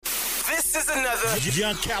This is another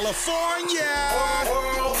Young California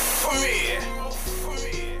world premiere.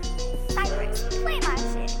 Cypress, play my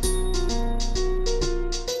shit.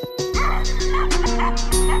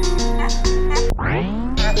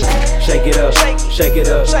 Shake it up, shake it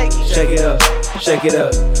up, shake it up, shake it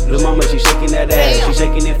up. Lil' mama, she shaking that ass, she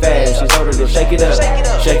shaking it fast. She told her to shake it up,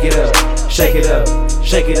 shake it up, shake it up,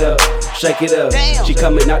 shake it up, shake it up. She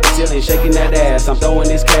coming out the ceiling, shaking that ass. I'm throwing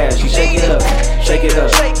this cash. She shake it up, shake it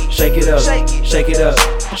up, shake it up, shake it up,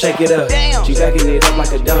 shake it up. She backing it up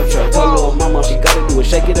like a dump truck. Told lil' mama she gotta do it,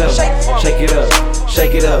 shake it up, shake it up,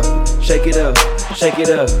 shake it up, shake it up, shake it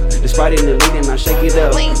up. Despite in the lead and I shake it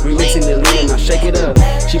up, remixing the lead and I shake it up.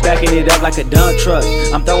 She backing it up like a dump truck.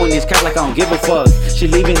 I'm throwing this cash like I don't give a fuck. She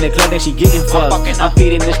leaving the club, then she getting fucked. I'm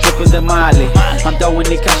feeding the strippers the Molly. I'm throwing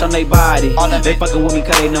this cash on they body. They fucking with me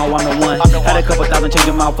cause they know I'm the one. Had a couple thousand, change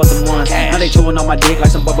them out for some ones. Now they chewing on my dick like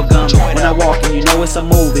some bubble gum. When I walk in, you know it's a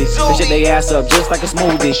movie. They shit they ass up just like a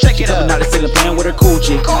smoothie. She coming out the ceiling playing with her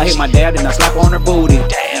coochie. I hit my dad and I slap her on her booty.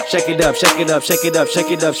 Shake it up, shake it up, shake it up,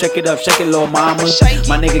 shake it up, shake it up, shake it, little mama.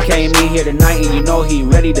 My nigga came in here tonight and you know he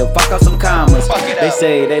ready to fuck up some commas. They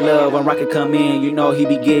say they love when Rocket come in, you know he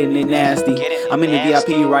be getting it nasty. I'm in the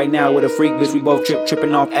VIP right now with a freak bitch, we both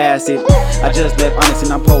tripping off acid. I just left Honest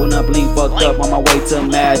and I'm pulling up, lean fucked up on my way to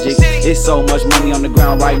Magic. It's so much money on the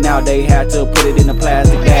ground right now, they had to put it in a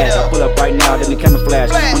plastic bag. I pull up right now, then the camera flash.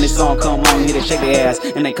 When this song come on, hit it, shake their ass.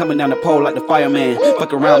 And they coming down the pole like the fireman.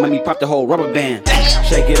 Fuck around, make me pop the whole rubber band.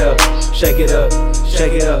 Shake it up, shake it up,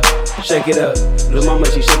 shake it up, shake it up. Lil' mama,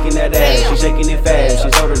 she shaking that ass, she shaking it fast. She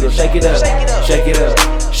told her to shake it up, shake it up,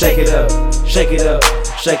 shake it up, shake it up,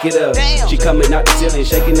 shake it up. She coming out the ceiling,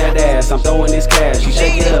 shaking that ass. I'm throwing this cash. She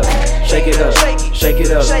shake it up, shake it up, shake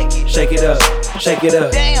it up, shake it up, shake it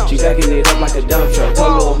up. She backing it up like a dump truck.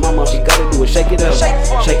 Told lil' mama she gotta do it, shake it up,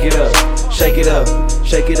 shake it up, shake it up,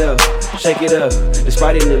 shake it up, shake it up.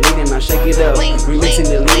 Despite in the lead and I shake it up,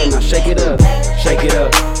 remixing the lead and I shake it up, shake it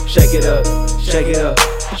up, shake it up, shake it up,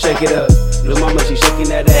 shake it up. Lil' mama, she shaking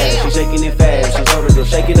that ass, she shaking it fast. She told her to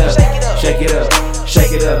shake it up, shake it up,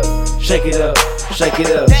 shake it up, shake it up, shake it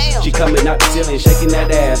up. She coming out the ceiling, shaking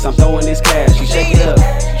that ass. I'm throwing this cash. She shake it up,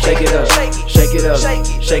 shake it up, shake it up,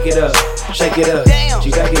 shake it up, shake it up. She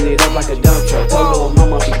backing it up like a dump truck. Told lil'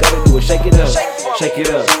 mama she gotta do it, shake it up, shake it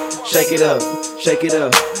up, shake it up, shake it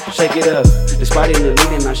up, shake it up. Despite in the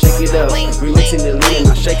lead and I shake it up, remixing the lead and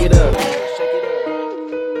I shake it up.